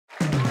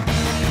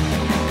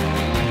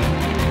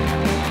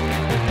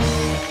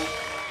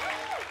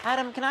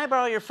Adam, can I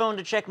borrow your phone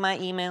to check my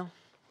email?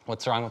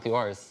 What's wrong with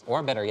yours?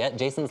 Or better yet,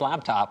 Jason's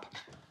laptop.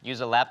 Use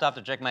a laptop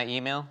to check my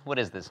email? What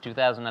is this,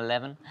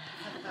 2011?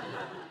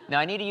 No,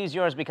 I need to use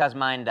yours because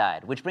mine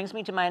died. Which brings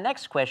me to my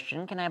next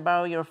question. Can I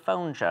borrow your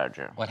phone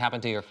charger? What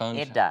happened to your phone?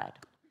 It died.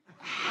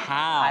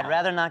 How? I'd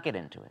rather not get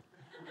into it.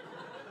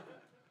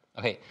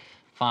 Okay,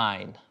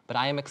 fine. But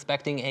I am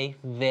expecting a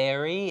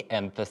very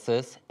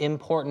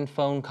important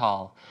phone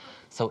call.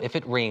 So if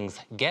it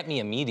rings, get me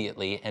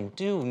immediately and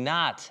do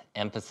not,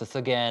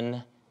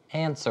 again,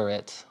 answer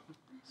it.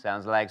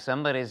 Sounds like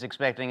somebody's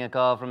expecting a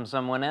call from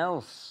someone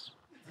else.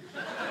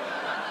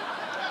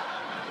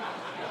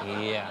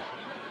 Yeah.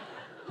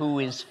 Who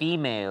is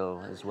female,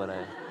 is what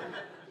I...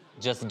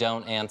 Just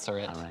don't answer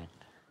it. All right.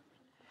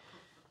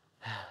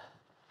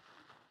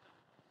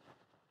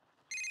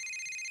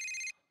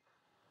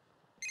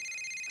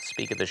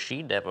 Speak of the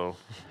she-devil.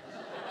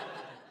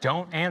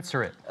 Don't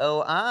answer it.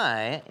 Oh,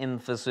 I,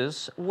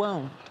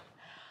 won't.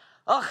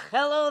 Oh,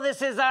 hello,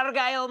 this is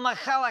Argyle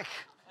McCulloch.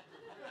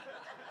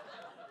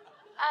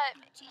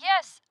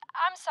 Yes,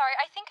 I'm sorry.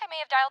 I think I may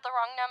have dialed the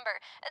wrong number.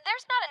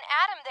 There's not an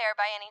Adam there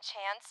by any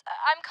chance.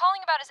 I'm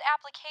calling about his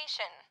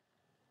application.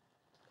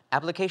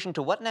 Application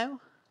to what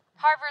now?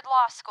 Harvard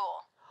Law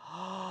School.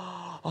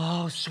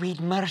 Oh, sweet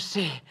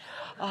mercy.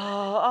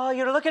 Oh,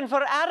 you're looking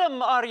for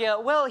Adam, are you?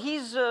 Well,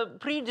 he's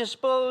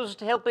predisposed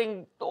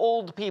helping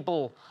old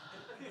people.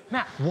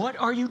 Matt, what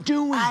are you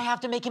doing? I have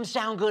to make him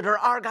sound good, or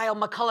Argyle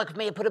McCulloch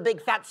may have put a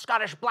big fat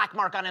Scottish black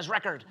mark on his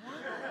record.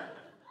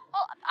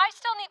 Well, I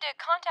still need to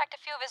contact a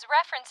few of his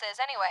references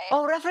anyway.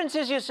 Oh,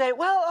 references, you say?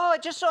 Well,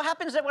 it just so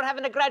happens that we're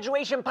having a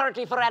graduation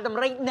party for Adam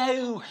right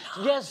now.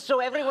 Yes, so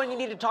everyone you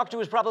need to talk to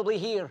is probably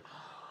here.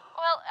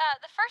 Well,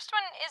 the first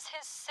one is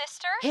his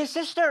sister. His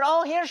sister?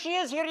 Oh, here she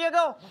is. Here you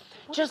go.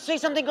 Just say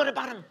something good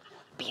about him.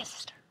 Be a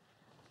sister.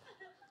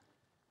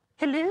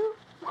 Hello?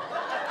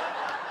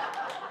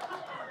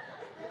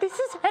 This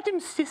is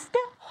Adam's sister?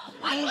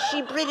 Why is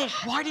she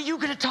British? Why do you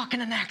get to talk in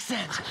an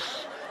accent?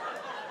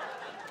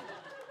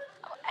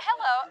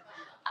 Hello.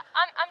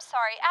 I'm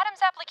sorry.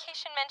 Adam's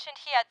application mentioned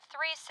he had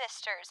 3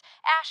 sisters,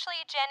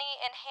 Ashley, Jenny,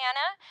 and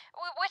Hannah.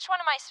 Which one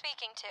am I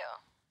speaking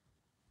to?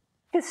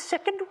 The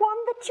second one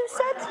that you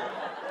said?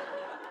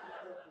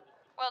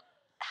 Well,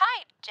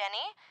 hi,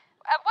 Jenny.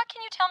 What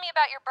can you tell me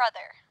about your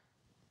brother?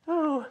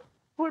 Oh,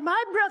 well,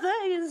 my brother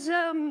is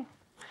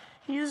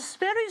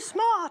very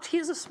smart.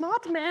 He's a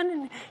smart man,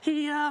 and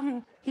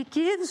he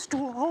gives to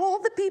all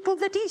the people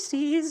that he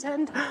sees,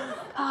 and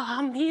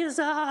he is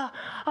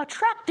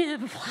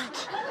attractive.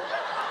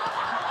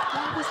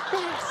 What was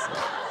this?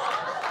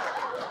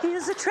 He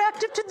is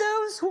attractive to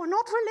those who are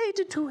not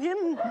related to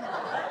him.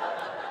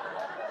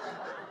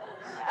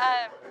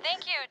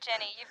 Thank you,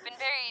 Jenny. You've been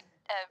very,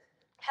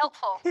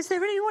 helpful. Is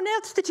there anyone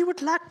else that you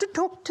would like to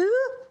talk to?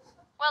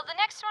 Well, the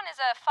next one is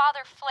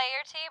Father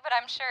Flaherty, but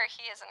I'm sure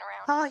he isn't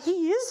around.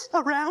 He is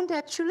around,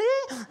 actually.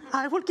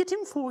 I will get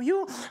him for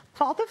you.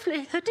 Father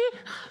Flaherty.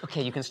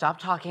 Okay, you can stop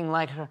talking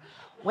like her.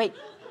 Wait,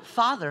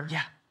 Father?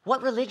 Yeah?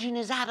 What religion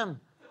is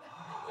Adam?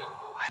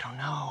 Oh, I don't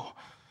know.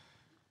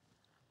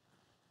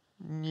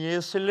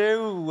 Yes,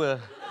 hello.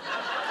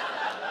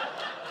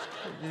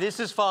 This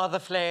is Father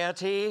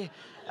Flaherty,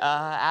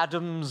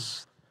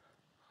 Adam's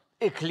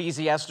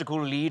ecclesiastical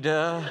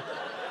leader.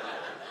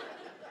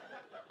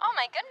 Oh,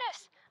 my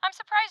goodness. I'm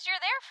surprised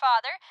you're there,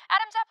 Father.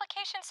 Adam's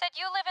application said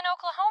you live in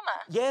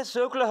Oklahoma. Yes,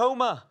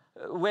 Oklahoma,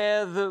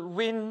 where the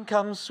wind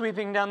comes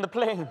sweeping down the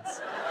plains.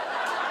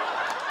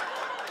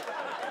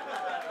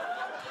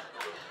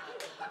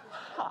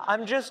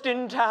 I'm just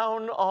in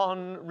town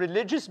on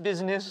religious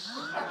business.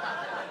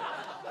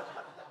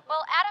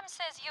 Well, Adam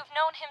says you've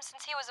known him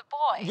since he was a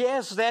boy.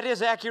 Yes, that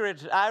is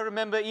accurate. I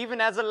remember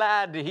even as a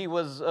lad, he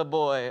was a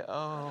boy.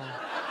 Oh.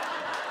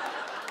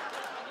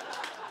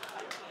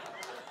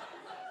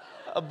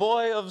 A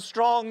boy of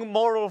strong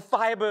moral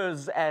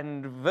fibers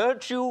and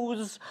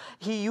virtues.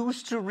 He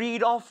used to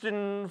read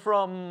often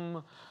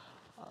from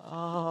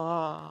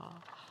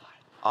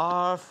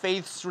our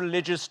faith's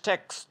religious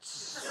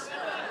texts.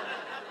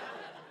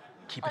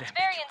 Keep Well, it it's in.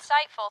 very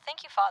insightful.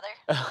 Thank you, Father.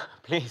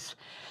 Please,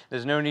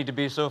 there's no need to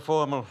be so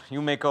formal.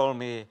 You may call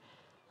me...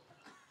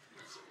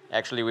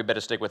 Actually, we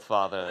better stick with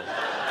Father.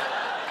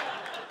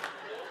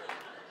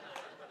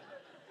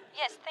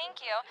 Yes, thank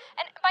you.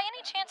 And by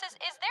any chance, is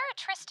there a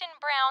Tristan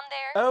Brown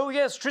there? Oh,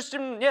 yes,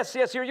 Tristan. Yes,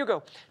 here you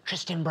go.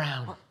 Tristan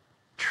Brown.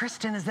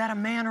 Tristan, is that a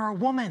man or a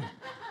woman?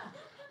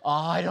 Oh,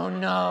 I don't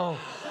know.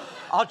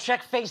 I'll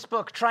check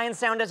Facebook. Try and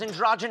sound as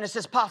androgynous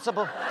as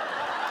possible.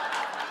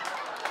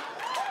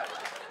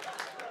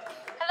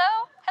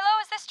 Hello,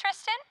 is this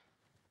Tristan?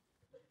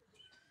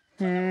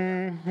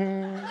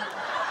 Mm-hmm.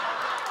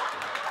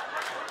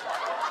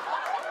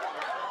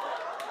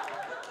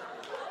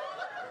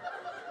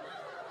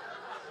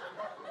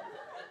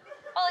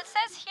 Well, it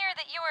says here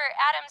that you were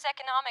Adam's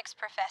economics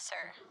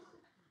professor.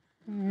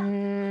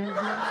 Mm-hmm.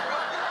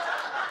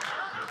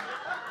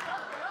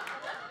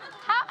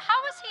 How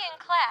was he in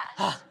class?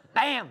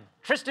 Bam!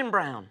 Tristan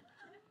Brown.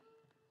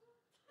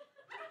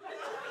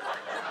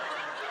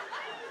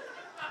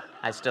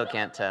 I still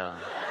can't tell.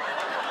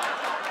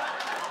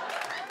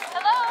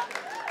 Hello?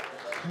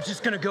 I'm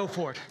just gonna go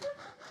for it.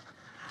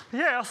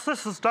 Yes,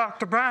 this is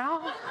Dr.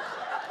 Brown.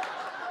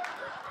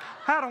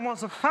 Adam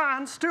was a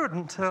fine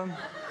student.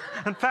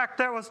 In fact,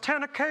 there was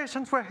 10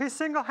 occasions where he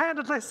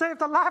single-handedly saved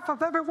the life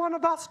of every one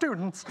of our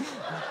students.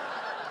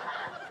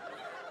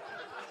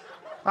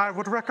 I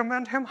would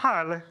recommend him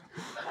highly.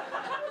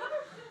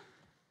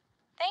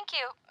 Thank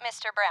you,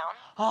 Mr. Brown.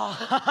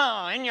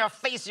 Oh, in your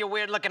face, you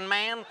weird-looking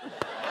man.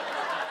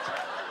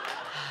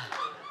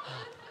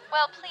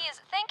 Well,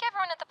 please, thank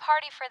everyone at the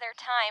party for their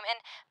time, and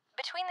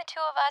between the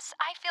two of us,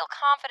 I feel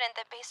confident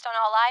that based on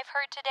all I've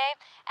heard today,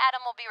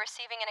 Adam will be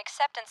receiving an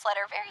acceptance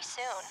letter very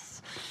soon.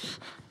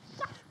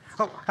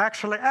 Oh,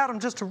 actually, Adam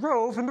just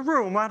arose in the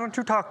room. Why don't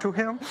you talk to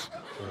him?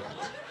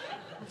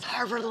 It's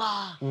Harvard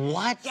Law.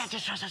 What? Yeah,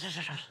 just shush.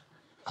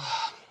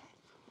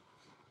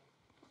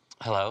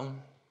 Hello?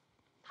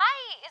 Hi,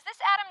 is this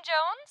Adam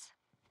Jones?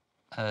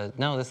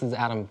 No, this is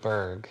Adam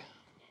Berg.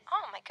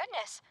 Oh, my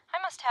goodness. I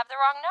must have the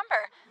wrong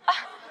number.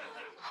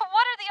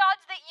 What are the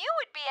odds that you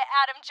would be at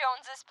Adam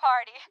Jones's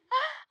party?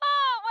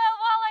 Oh, well,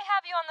 while I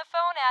have you on the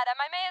phone, Adam,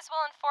 I may as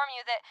well inform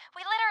you that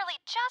we literally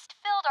just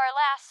filled our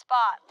last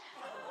spot.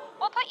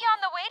 We'll put you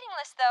on the waiting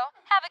list, though.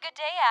 Have a good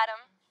day,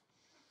 Adam.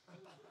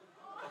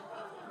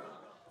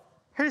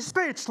 He's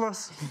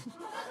speechless.